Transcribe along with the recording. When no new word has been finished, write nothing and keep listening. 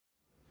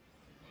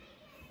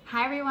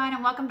Hi everyone,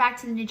 and welcome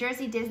back to the New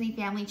Jersey Disney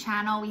Family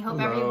Channel. We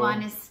hope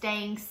everyone is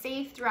staying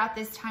safe throughout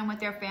this time with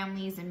their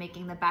families and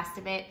making the best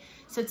of it.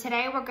 So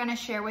today we're going to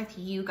share with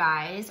you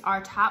guys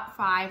our top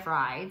 5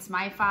 rides,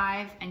 my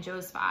 5 and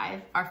Joe's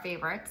 5, our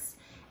favorites,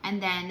 and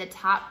then the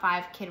top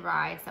 5 kid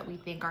rides that we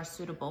think are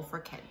suitable for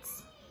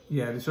kids.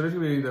 Yeah, so these are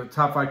going to be the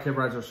top 5 kid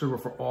rides that are suitable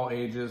for all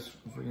ages.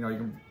 You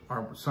know,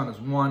 our son is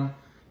 1,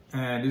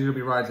 and these are going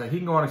to be rides that he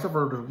can go on, except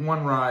for there's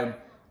one ride,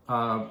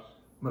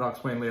 but I'll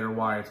explain later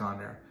why it's on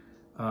there.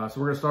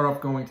 So we're going to start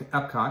off going to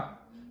Epcot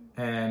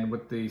and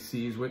with the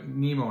Seas with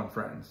Nemo and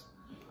Friends.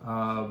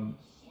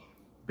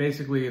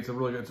 Basically, it's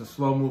a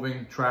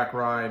slow-moving track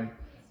ride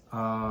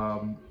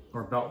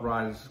or belt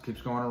ride. It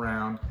keeps going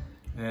around,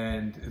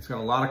 and it's got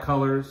a lot of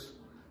colors.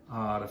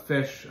 The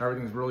fish,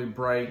 everything's really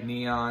bright,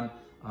 neon.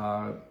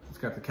 It's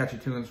got the catchy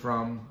tunes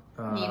from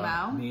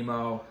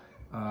Nemo.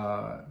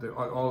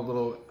 All the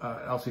little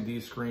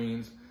LCD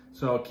screens,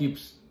 so it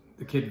keeps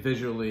the kid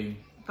visually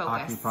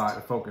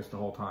focused the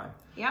whole time.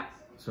 Yep.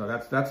 So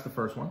that's the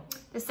first one.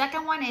 The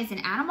second one is in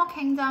Animal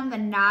Kingdom, the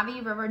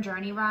Na'vi River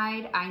Journey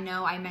ride. I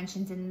know I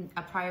mentioned in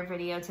a prior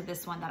video to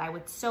this one that I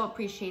would so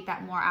appreciate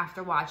that more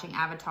after watching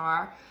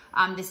Avatar.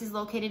 This is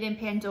located in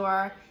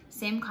Pandora,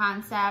 same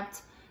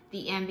concept,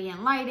 the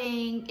ambient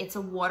lighting. It's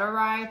a water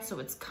ride, so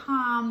it's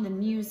calm, the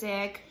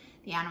music,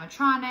 the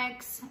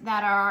animatronics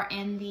that are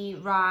in the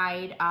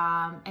ride,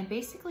 and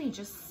basically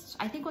just,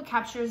 I think what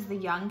captures the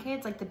young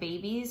kids, like the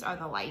babies, are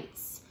the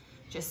lights.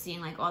 Just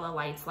seeing like all the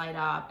lights light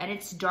up, and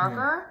it's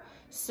darker,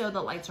 so the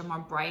lights are more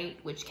bright,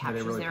 which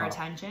captures really their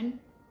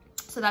attention.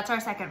 So that's our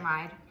second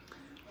ride.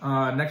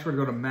 Next we're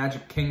gonna go to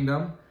Magic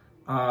Kingdom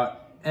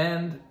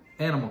and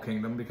Animal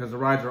Kingdom because the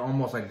rides are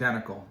almost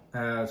identical.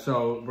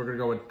 So we're gonna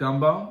go with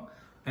Dumbo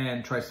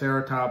and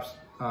Triceratops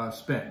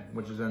Spin,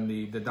 which is in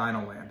the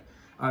Dino Land.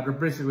 They're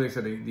basically, like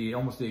I said,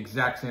 almost the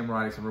exact same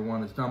ride, except for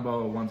one is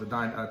Dumbo, one's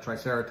a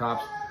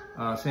Triceratops.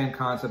 Same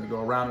concept, you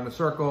go around in a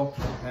circle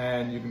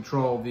and you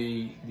control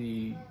the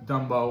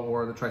Dumbo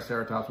or the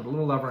Triceratops with a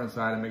little lever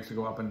inside and makes it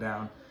go up and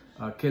down.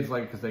 Kids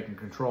like it because they can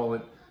control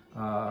it,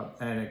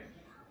 and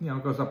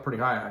it goes up pretty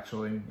high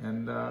actually,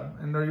 and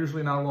they're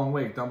usually not a long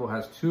wait. Dumbo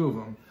has 2 of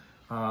them,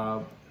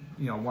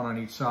 one on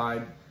each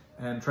side,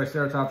 and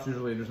Triceratops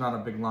usually there's not a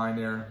big line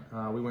there.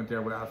 We went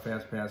there without a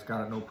fast pass,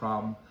 got it no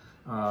problem.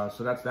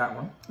 So that's that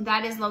one.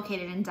 That is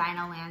located in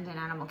Dino Land and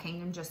Animal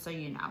Kingdom, just so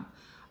you know.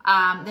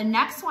 The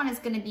next one is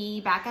going to be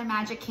back at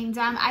Magic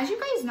Kingdom. As you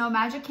guys know,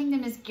 Magic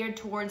Kingdom is geared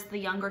towards the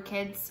younger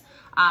kids.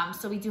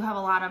 So we do have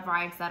a lot of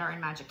rides that are in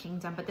Magic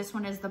Kingdom, but this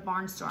one is the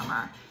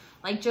Barnstormer.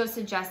 Like Joe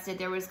suggested,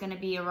 there was going to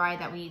be a ride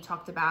that we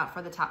talked about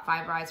for the top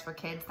 5 rides for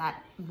kids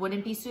that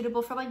wouldn't be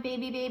suitable for like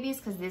babies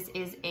because this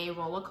is a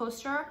roller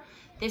coaster.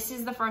 This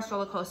is the first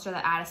roller coaster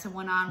that Addison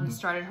went on. We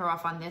started her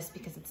off on this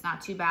because it's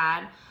not too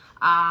bad.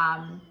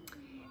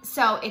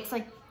 So it's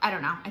like, I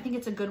don't know. I think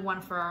it's a good one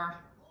for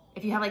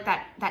if you have like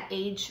that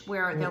age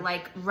where they're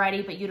like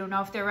ready, but you don't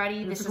know if they're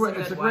ready. This is a good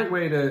one. It's a great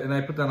way to, and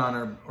I put that on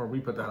there, or we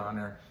put that on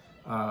there,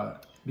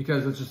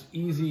 because it's just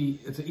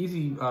easy. It's an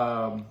easy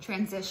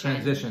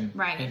transition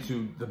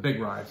into the big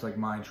rides like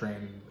Mine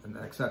Train and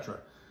etc.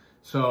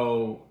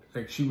 So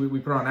like we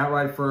put her on that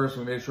ride first.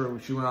 We made sure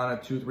she went on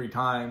it 2-3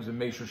 times and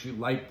made sure she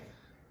liked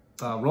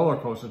roller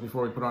coasters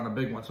before we put on a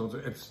big one. So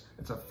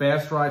it's a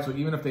fast ride. So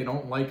even if they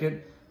don't like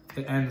it,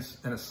 it ends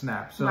in a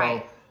snap.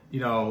 So.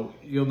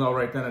 You'll know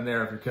right then and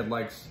there if your kid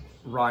likes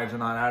rides or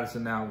not.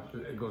 Addison now,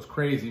 it goes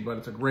crazy, but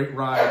it's a great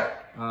ride.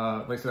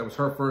 Like I said, it was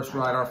her first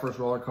ride, our first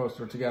roller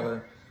coaster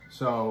together.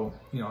 So,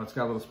 it's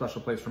got a little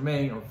special place for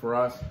me or for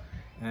us.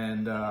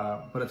 And,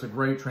 but it's a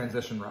great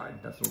transition ride.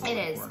 That's what we're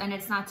looking for. And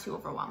it's not too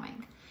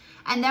overwhelming.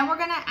 And then we're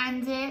going to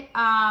end it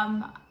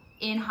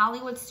in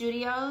Hollywood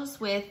Studios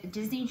with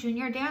Disney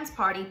Junior Dance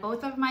Party.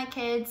 Both of my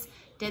kids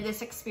did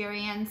this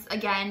experience.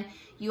 Again,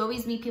 you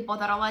always meet people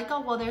that are like, oh,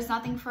 well, there's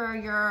nothing for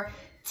your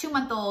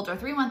 2-month-old or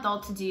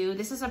 3-month-old to do.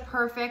 This is a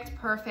perfect,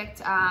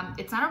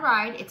 it's not a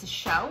ride, it's a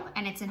show,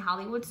 and it's in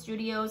Hollywood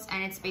Studios,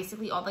 and it's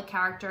basically all the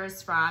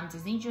characters from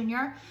Disney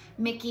Junior.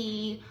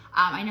 Mickey,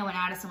 I know when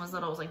Addison was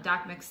little, it was like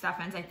Doc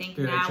McStuffins. I think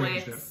now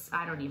it's,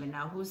 I don't even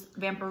know, who's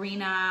Vampirina.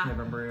 Yeah,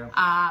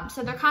 Vampirina.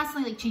 So they're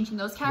constantly like changing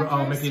those characters.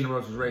 Oh, Mickey and the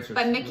Roadster Racers.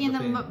 But Mickey and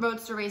the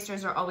Roadster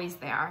Racers are always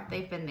there.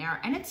 They've been there,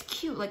 and it's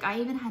cute. Like, I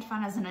even had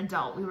fun as an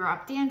adult. We were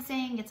up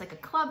dancing. It's like a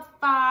club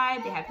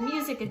vibe. They have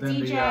music, a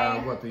DJ.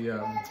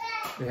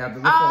 They have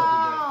the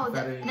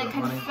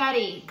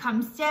confetti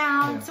comes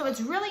down. Yeah. So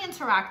it's really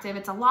interactive.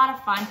 It's a lot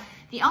of fun.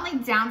 The only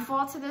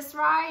downfall to this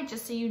ride,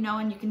 just so you know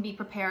and you can be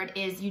prepared,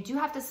 is you do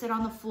have to sit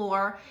on the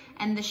floor.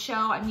 And the show,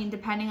 I mean,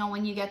 depending on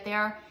when you get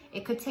there,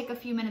 it could take a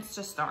few minutes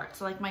to start.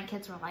 So like my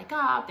kids were like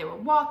up, they were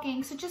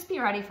walking. So just be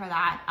ready for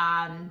that.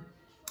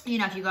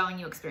 If you go and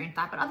you experience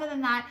that. But other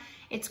than that,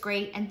 it's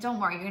great. And don't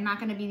worry, you're not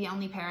going to be the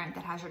only parent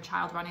that has your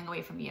child running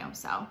away from you.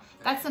 So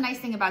that's the nice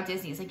thing about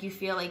Disney, is like you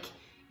feel like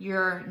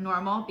you're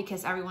normal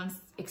because everyone's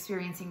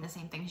experiencing the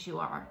same things you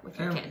are with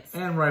your kids.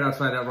 And right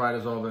outside that ride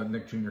is all the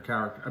Nick Jr.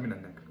 character. I mean,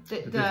 not Nick. The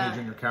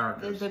Disney Jr.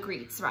 characters. The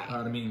greets, right.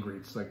 The meet and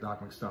greets, like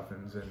Doc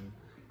McStuffins and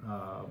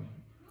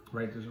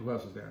right? Who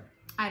else is there?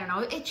 I don't know.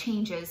 It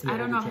changes. Yeah, I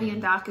don't know if changes. Ian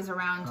Doc is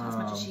around as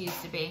much as she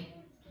used to be.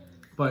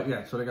 But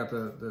yeah, so they got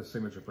the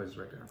signature places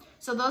right there.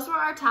 So those were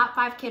our top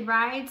 5 kid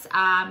rides.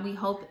 We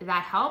hope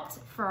that helped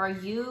for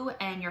you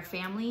and your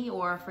family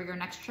or for your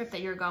next trip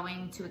that you're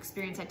going to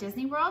experience at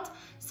Disney World.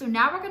 So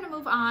now we're going to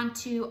move on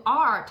to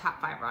our top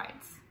 5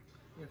 rides.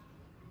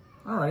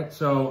 All right,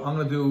 so I'm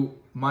going to do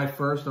my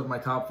first of my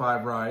top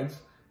 5 rides,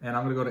 and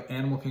I'm going to go to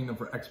Animal Kingdom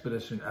for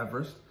Expedition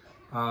Everest.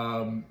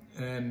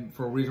 And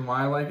for a reason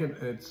why I like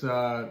it, it's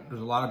there's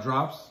a lot of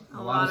drops,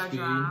 a lot of speed.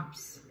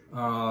 Drops.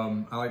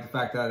 I like the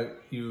fact that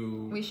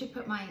We should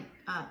put my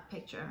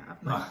picture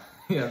of my...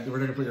 yeah, we're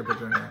gonna put your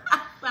picture in there.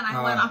 When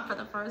I went up for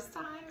the first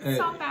time. It's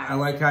so embarrassing. I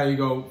like how you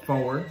go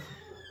forward,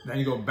 then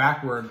you go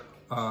backward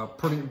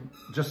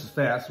just as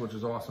fast, which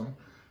is awesome.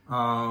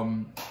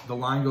 The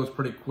line goes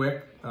pretty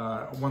quick.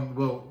 One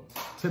little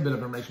tidbit of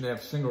information, they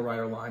have single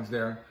rider lines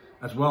there,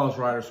 as well as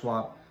rider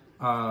swap.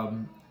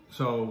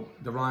 So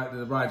the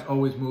ride's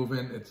always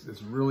moving.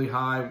 It's really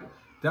high.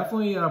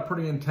 Definitely a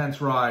pretty intense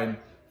ride.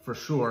 For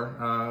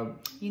sure.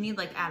 You need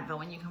like Advil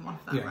when you come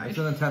off that ride. It's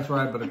an intense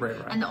ride, but a great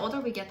ride. And the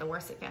older we get, the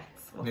worse it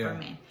gets. Well, for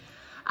me.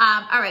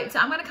 All right, so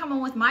I'm going to come in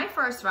with my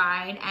first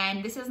ride,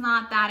 and this is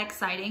not that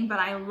exciting, but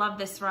I love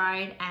this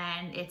ride,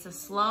 and it's a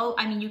slow,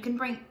 I mean, you can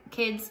bring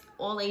kids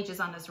all ages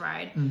on this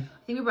ride. I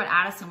think we brought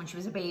Addison when she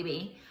was a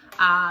baby,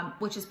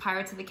 which is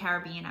Pirates of the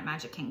Caribbean at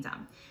Magic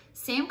Kingdom.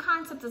 Same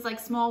concept as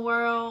like Small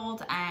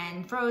World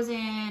and Frozen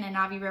and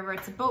Navi River.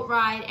 It's a boat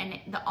ride, and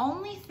the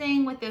only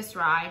thing with this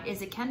ride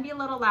is it can be a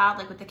little loud,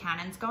 like with the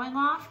cannons going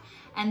off,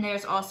 and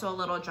there's also a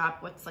little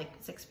drop. What's like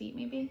 6 feet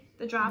maybe,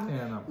 the drop?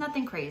 Yeah, no.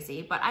 Nothing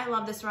crazy, but I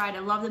love this ride. I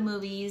love the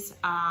movies,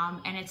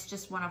 and it's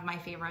just one of my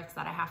favorites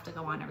that I have to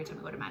go on every time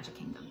I go to Magic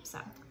Kingdom. So.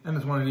 And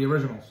it's one of the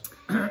originals.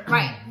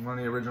 Right. One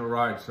of the original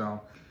rides.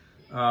 So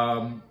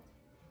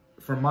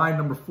for my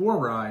number 4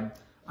 ride,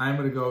 I'm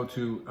going to go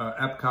to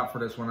Epcot for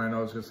this one. I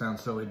know it's going to sound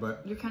silly,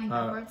 but... You're counting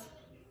backwards?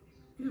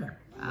 Yeah,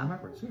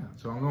 backwards, yeah.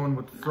 So I'm going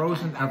with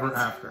Frozen Ever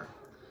After.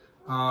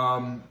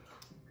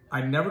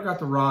 I never got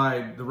the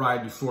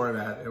ride before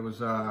that. It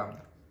was...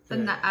 what's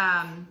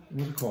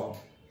it called?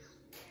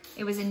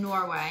 It was in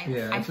Norway.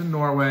 Yeah, it's in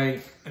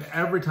Norway. And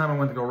every time I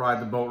went to go ride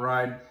the boat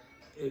ride,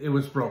 it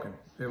was broken.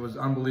 It was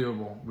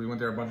unbelievable. We went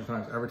there a bunch of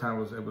times. Every time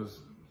it was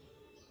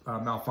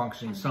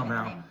malfunctioning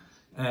somehow.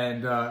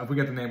 And if we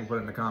get the name, we'll put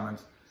it in the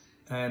comments.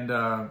 And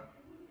I'm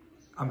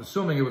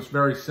assuming it was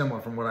very similar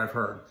from what I've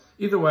heard.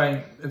 Either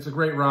way, it's a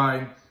great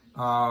ride.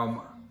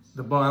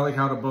 The boat, I like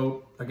how the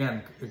boat,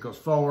 again, it goes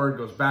forward,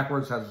 goes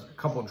backwards, has a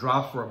couple of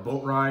drops for a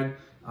boat ride.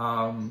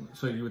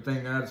 So you would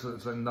think that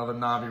it's another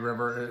Navi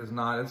River. It is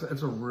not.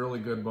 It's a really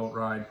good boat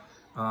ride.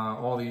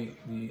 All the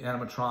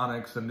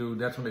animatronics,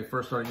 that's when they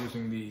first started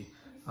using the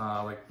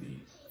like the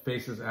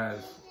faces as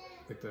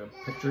like the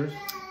pictures.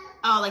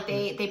 Oh, like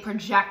they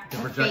project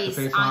the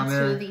face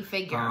onto the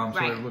figure, right?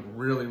 So it looked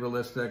really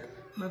realistic.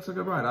 That's a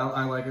good ride.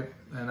 I like it,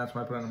 and that's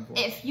my put on for.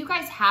 If you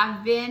guys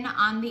have been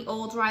on the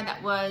old ride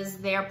that was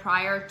there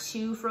prior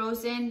to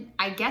Frozen,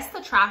 I guess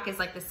the track is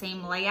like the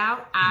same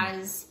layout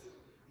as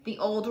the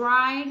old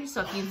ride.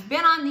 So if you've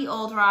been on the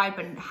old ride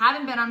but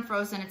haven't been on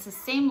Frozen, it's the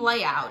same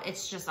layout.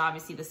 It's just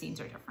obviously the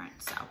scenes are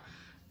different. So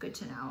good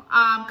to know.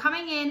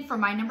 Coming in for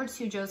my number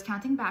 2, Joe's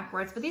counting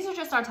backwards, but these are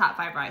just our top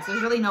 5 rides.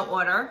 There's really no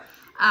order.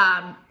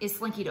 Is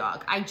Slinky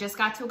Dog. I just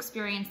got to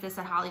experience this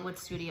at Hollywood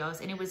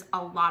Studios, and it was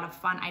a lot of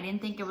fun. I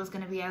didn't think it was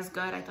going to be as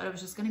good. I thought it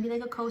was just going to be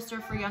like a coaster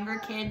for younger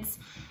kids,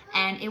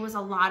 and it was a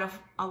lot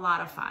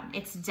of fun.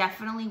 It's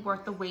definitely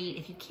worth the wait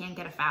if you can't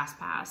get a fast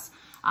pass,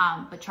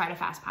 but try to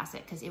fast pass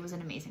it because it was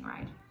an amazing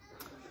ride.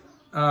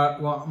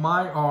 Well,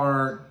 mine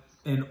are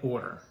in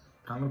order.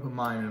 I'm going to put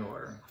mine in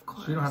order. Of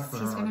course. So you don't have to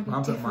put it's going to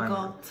be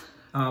difficult.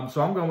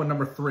 So I'm going with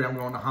number 3. I'm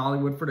going to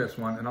Hollywood for this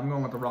one, and I'm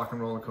going with the Rock and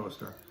Roller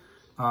Coaster.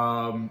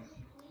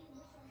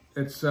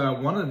 It's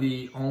one of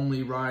the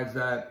only rides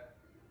that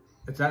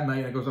it's at night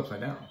and it goes upside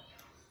down.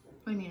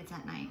 What do you mean it's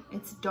at night?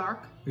 It's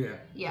dark? Yeah.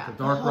 Yeah. It's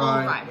a dark the whole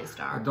ride. ride is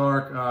dark.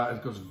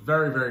 It goes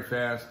very, very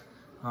fast.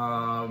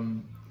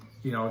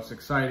 You know, it's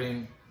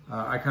exciting.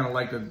 I kind of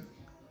like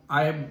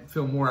I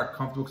feel more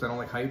comfortable because I don't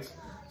like heights.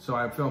 So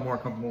I feel more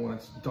comfortable when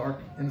it's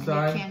dark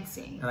inside. And you can't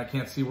see. And I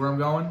can't see where I'm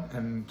going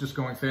and just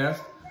going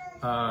fast.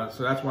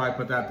 So that's why I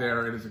put that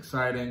there. It is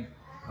exciting.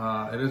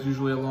 It is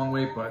usually a long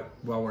wait, but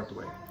well worth the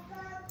wait.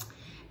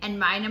 And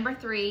my number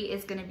 3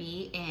 is going to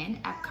be in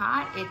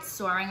Epcot. It's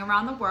Soaring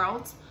Around the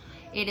World.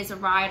 It is a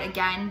ride,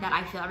 again, that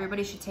I feel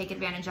everybody should take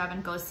advantage of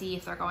and go see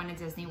if they're going to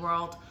Disney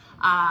World.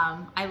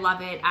 I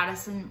love it.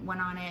 Addison went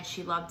on it.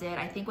 She loved it.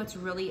 I think what's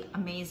really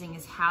amazing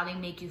is how they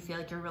make you feel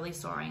like you're really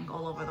soaring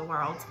all over the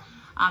world.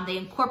 They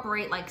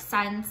incorporate like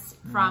scents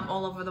from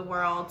all over the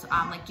world.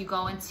 Like you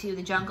go into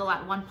the jungle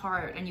at one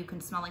part and you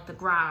can smell like the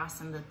grass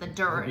and the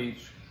dirt. The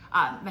beach.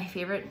 My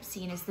favorite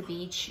scene is the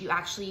beach. You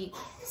actually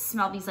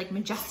smell these like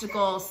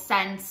majestical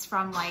scents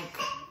from like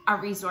a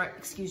resort.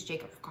 Excuse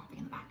Jacob for coughing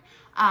in the back.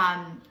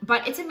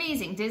 But it's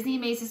amazing. Disney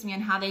amazes me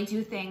on how they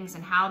do things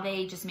and how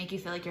they just make you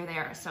feel like you're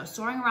there. So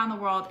Soaring Around the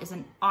World is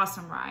an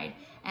awesome ride.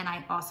 And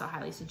I also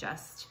highly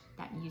suggest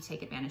that you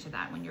take advantage of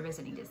that when you're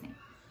visiting Disney.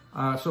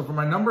 So for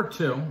my number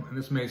 2, and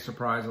this may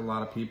surprise a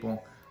lot of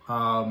people,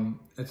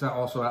 it's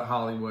also at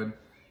Hollywood.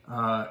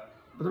 But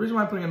the reason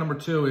why I'm putting it number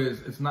 2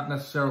 is it's not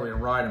necessarily a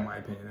ride in my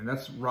opinion, and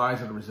that's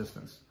Rise of the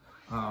Resistance,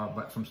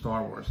 but from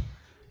Star Wars.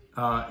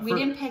 We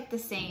didn't pick the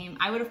same.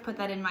 I would have put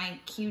that in my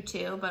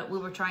Q2, but we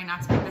were trying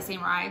not to pick the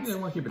same rides. Yeah,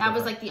 we'll keep it that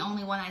was different. like the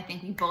only one I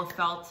think we both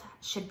felt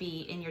should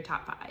be in your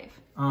top 5.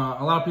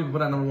 A lot of people put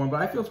that number 1,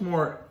 but I feel it's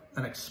more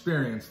an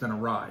experience than a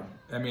ride.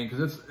 I mean,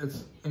 because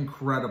it's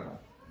incredible,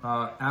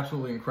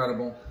 absolutely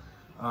incredible.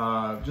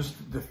 Just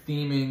the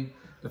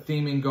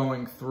theming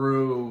going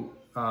through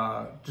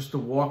just the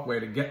walkway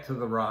to get to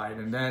the ride,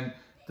 and then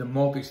the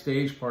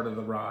multi-stage part of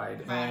the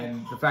ride,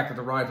 and the fact that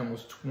the ride's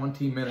almost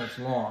 20 minutes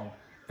long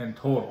in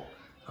total.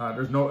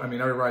 There's no, I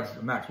mean, every ride's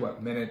max,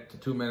 what, minute to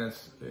 2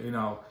 minutes, you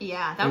know.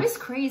 Yeah, that was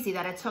crazy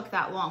that it took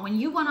that long. When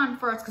you went on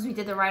first, because we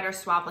did the rider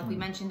swap, like we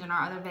mentioned in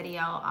our other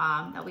video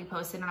that we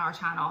posted on our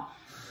channel,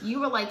 you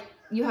were like,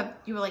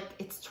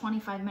 it's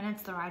 25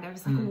 minutes, the ride. I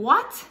was like,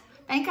 what?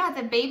 Thank God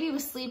the baby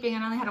was sleeping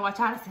and I only had to watch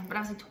Addison, but I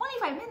was like,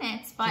 25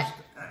 minutes, but just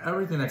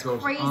everything that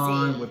goes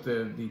on with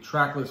the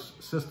trackless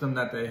system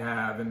that they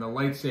have, and the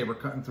lightsaber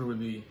cutting through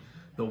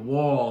the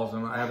walls,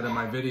 and I have it in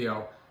my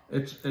video.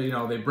 It's, you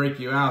know, they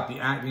break you out.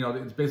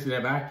 It's basically they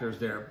have actors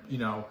there, you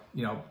know,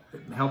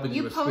 helping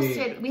you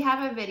escape. We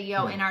have a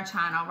video in our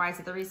channel, Rise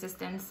of the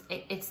Resistance.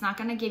 It's not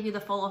going to give you the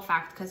full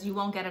effect because you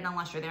won't get it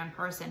unless you're there in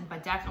person,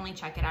 but definitely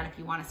check it out if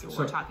you want to see what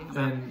we're talking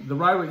about. And the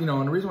ride, you know,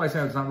 and the reason why I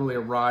say it's not really a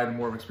ride,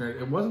 more of an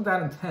experience, it wasn't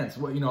that intense.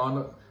 You know,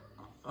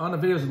 on the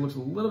videos it looks a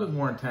little bit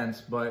more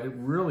intense, but it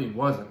really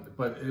wasn't.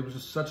 But it was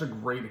just such a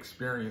great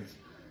experience.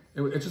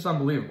 It's just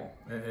unbelievable,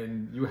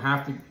 and you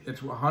have to.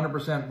 It's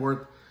 100%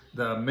 worth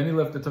the mini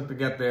lift it took to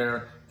get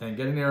there, and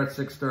getting there at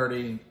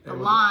 6:30. The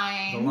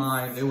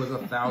line. It was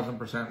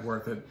 1,000%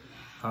 worth it.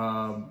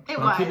 I'm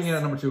keeping it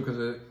at number 2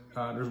 because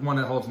there's one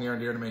that holds near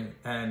and dear to me,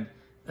 and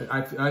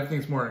I think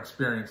it's more an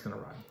experience than a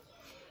ride.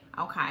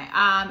 Okay.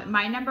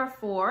 My number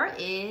 4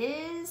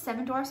 is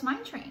Seven Dwarfs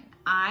Mine Train.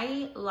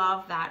 I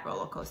love that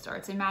roller coaster.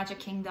 It's in Magic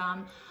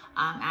Kingdom.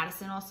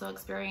 Addison also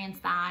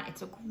experienced that.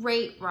 It's a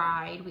great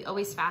ride. We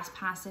always fast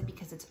pass it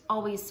because it's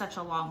always such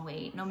a long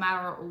wait. No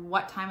matter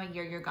what time of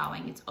year you're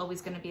going, it's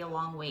always going to be a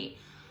long wait.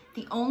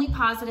 The only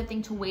positive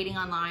thing to waiting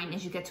online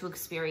is you get to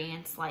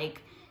experience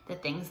like the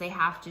things they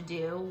have to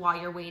do while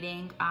you're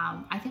waiting.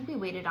 I think we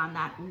waited on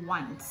that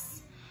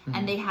once,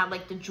 and they had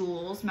like the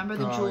jewels. Remember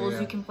the jewels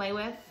you can play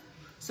with?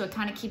 So it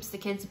kind of keeps the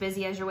kids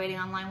busy as you're waiting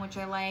online, which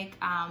I like.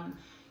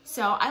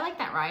 So I like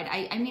that ride.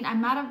 I mean,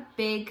 I'm not a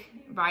big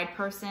ride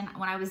person.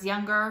 When I was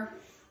younger,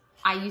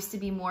 I used to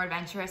be more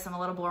adventurous. I'm a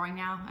little boring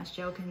now, as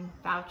Joe can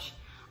vouch.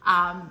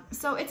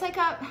 So it's like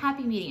a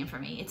happy medium for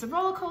me. It's a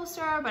roller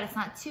coaster, but it's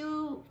not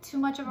too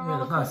much of a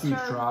roller coaster. It's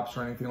not huge drops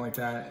or anything like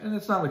that, and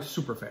it's not like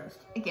super fast.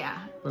 Yeah,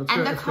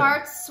 and the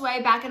carts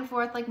sway back and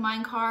forth like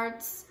mine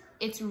carts.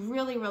 It's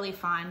really, really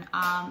fun.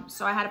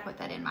 So I had to put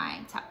that in my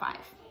top 5.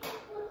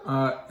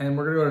 And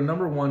we're gonna go to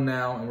number 1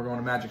 now, and we're going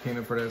to Magic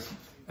Kingdom for this,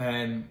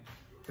 and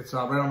it's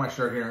right on my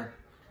shirt here.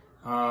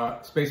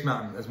 Space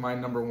Mountain is my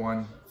number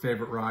 1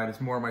 favorite ride.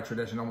 It's more of my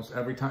tradition almost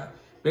every time.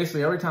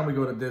 Basically, every time we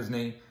go to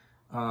Disney,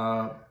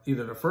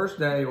 either the first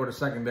day or the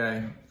second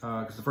day,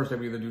 because the first day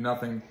we either do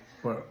nothing,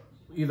 but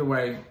either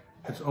way,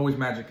 it's always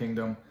Magic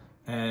Kingdom,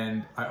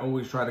 and I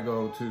always try to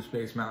go to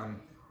Space Mountain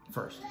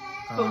first.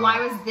 But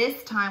why was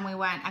this time we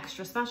went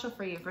extra special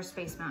for you for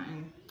Space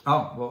Mountain?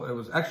 Oh, well, it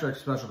was extra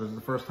special because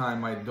the first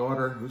time my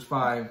daughter, who's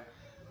 5,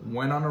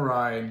 went on a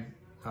ride,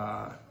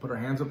 put her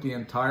hands up the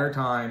entire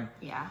time.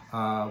 Yeah.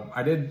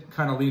 I did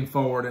kind of lean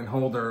forward and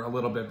hold her a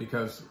little bit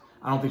because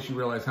I don't think she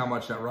realized how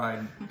much that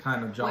ride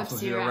kind of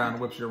jostles you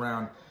around, whips you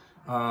around.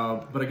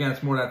 But again,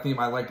 it's more that theme.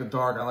 I like the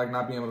dark. I like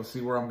not being able to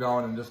see where I'm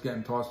going and just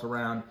getting tossed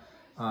around.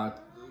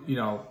 You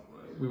know,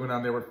 we went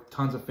on there with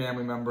tons of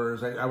family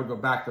members. I would go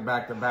back to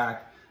back to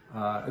back.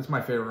 It's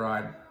my favorite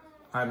ride.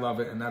 I love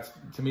it, and that's,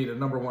 to me, the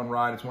number 1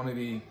 ride. It's one of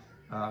the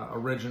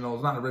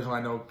originals. Not original,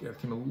 I know it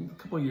came a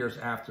couple of years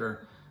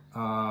after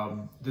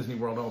Disney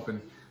World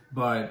opened,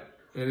 but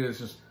it is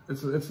just,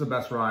 it's the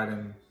best ride,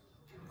 and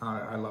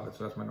I love it,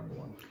 so that's my number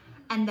 1.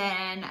 And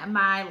then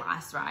my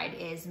last ride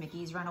is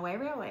Mickey's Runaway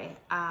Railway.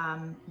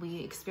 We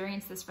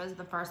experienced this for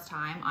the first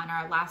time on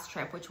our last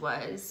trip, which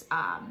was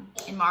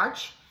in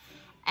March.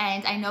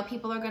 And I know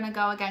people are gonna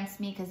go against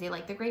me because they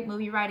like the Great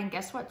Movie Ride, and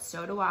guess what?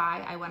 So do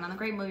I. I went on the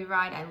Great Movie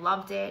Ride, I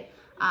loved it.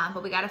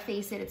 But we gotta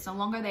face it, it's no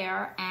longer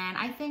there. And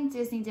I think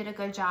Disney did a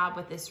good job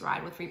with this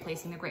ride, with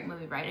replacing the Great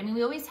Movie Ride. I mean,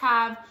 we always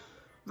have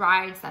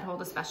rides that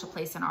hold a special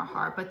place in our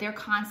heart, but they're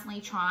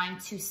constantly trying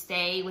to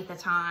stay with the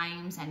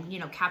times and, you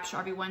know, capture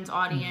everyone's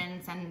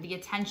audience and the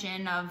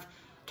attention of,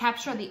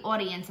 capture the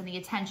audience and the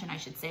attention, I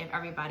should say, of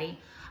everybody.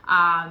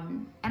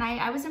 And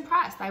I was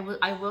impressed. I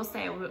will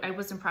say I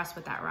was impressed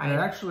with that ride. And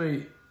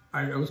actually,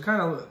 I was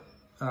kind of,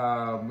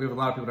 we have a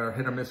lot of people that are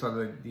hit or miss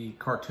on the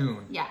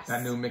cartoon. Yes.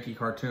 That new Mickey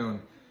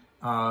cartoon.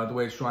 the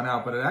way it's drawn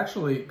out, but it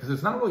actually, because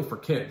it's not really for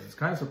kids, it's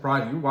kind of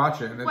surprising. You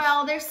watch it and it's...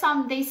 Well, there's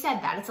some, they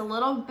said that. It's a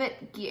little bit,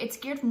 it's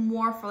geared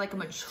more for like a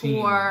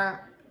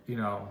mature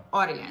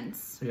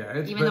audience.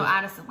 Yeah. Even though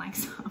Addison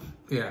likes them.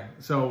 Yeah.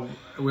 So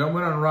we went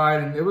on a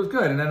ride and it was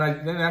good. And then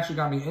it actually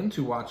got me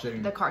into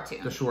watching the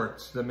cartoon, the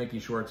shorts, the Mickey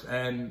shorts.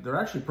 And they're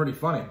actually pretty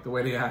funny, the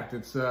way they act.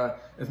 It's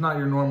not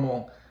your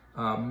normal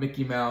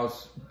Mickey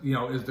Mouse,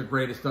 is the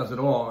greatest, does it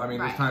all. I mean,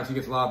 there's times he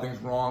gets a lot of things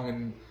wrong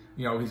and,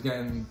 he's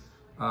getting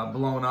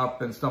blown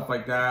up and stuff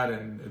like that.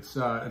 And it's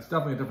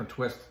definitely a different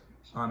twist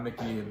on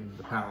Mickey and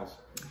the pals.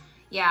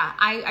 Yeah,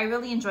 I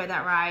really enjoyed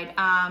that ride.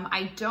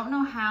 I don't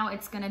know how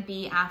it's going to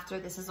be after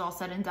this is all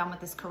said and done with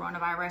this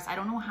coronavirus. I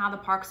don't know how the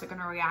parks are going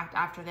to react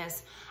after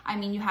this. I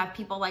mean, you have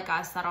people like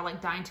us that are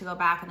like dying to go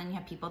back, and then you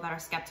have people that are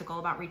skeptical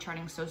about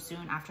returning so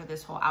soon after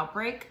this whole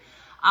outbreak.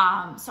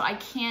 So I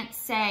can't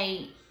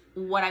say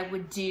what I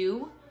would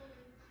do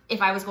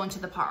if I was going to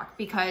the park,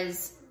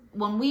 because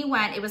when we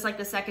went, it was like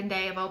the second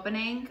day of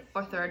opening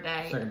or third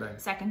day?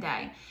 Second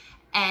day.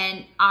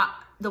 And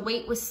the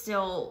wait was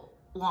still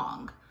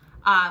long.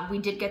 We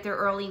did get there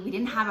early. We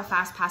didn't have a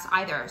fast pass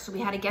either. So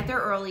we had to get there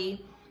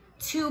early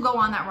to go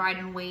on that ride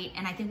and wait.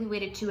 And I think we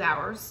waited 2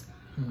 hours.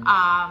 But,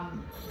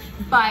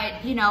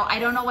 I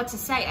don't know what to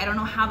say. I don't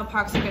know how the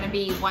parks are going to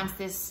be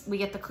once we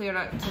get the clear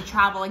to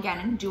travel again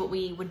and do what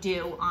we would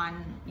do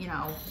on,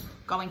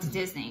 going to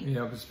Disney.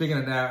 But speaking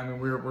of that, I mean,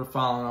 we're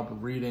following up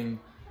with reading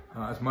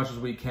as much as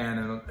we can.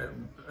 And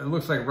it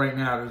looks like right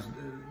now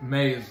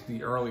May is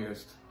the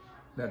earliest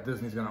that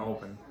Disney's going to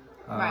open.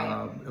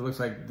 It looks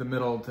like the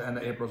middle to end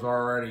of April is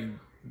already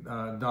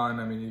done.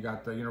 I mean, you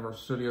got the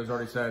Universal Studios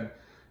already said.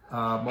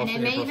 And it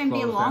may even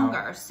be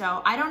longer.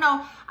 So I don't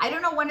know. I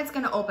don't know when it's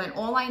going to open.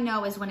 All I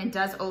know is when it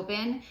does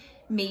open,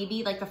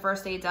 maybe like the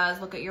first day it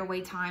does, look at your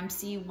wait time,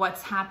 see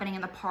what's happening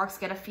in the parks,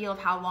 get a feel of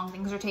how long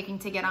things are taking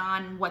to get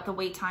on, what the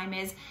wait time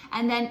is,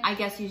 and then I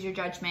guess use your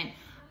judgment.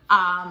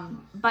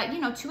 But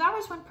 2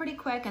 hours went pretty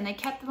quick, and they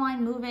kept the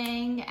line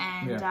moving,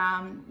 and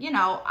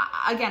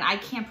again, I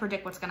can't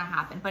predict what's going to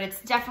happen, but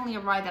it's definitely a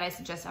ride that I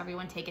suggest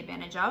everyone take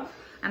advantage of.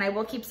 And I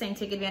will keep saying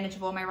take advantage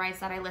of all my rides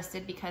that I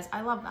listed because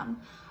I love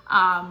them.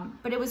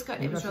 But it was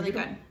good. It was really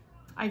good.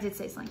 I did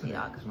say Slinky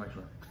Dog.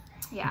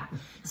 Yeah.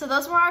 So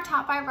those were our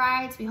top 5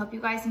 rides. We hope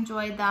you guys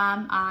enjoyed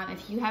them.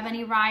 If you have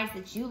any rides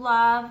that you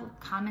love,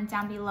 comment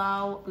down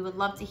below. We would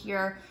love to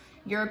hear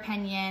your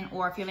opinion,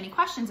 or if you have any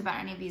questions about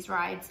any of these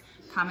rides,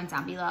 comment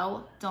down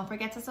below. Don't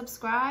forget to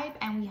subscribe,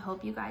 and we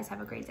hope you guys have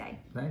a great day.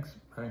 Thanks.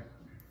 Bye.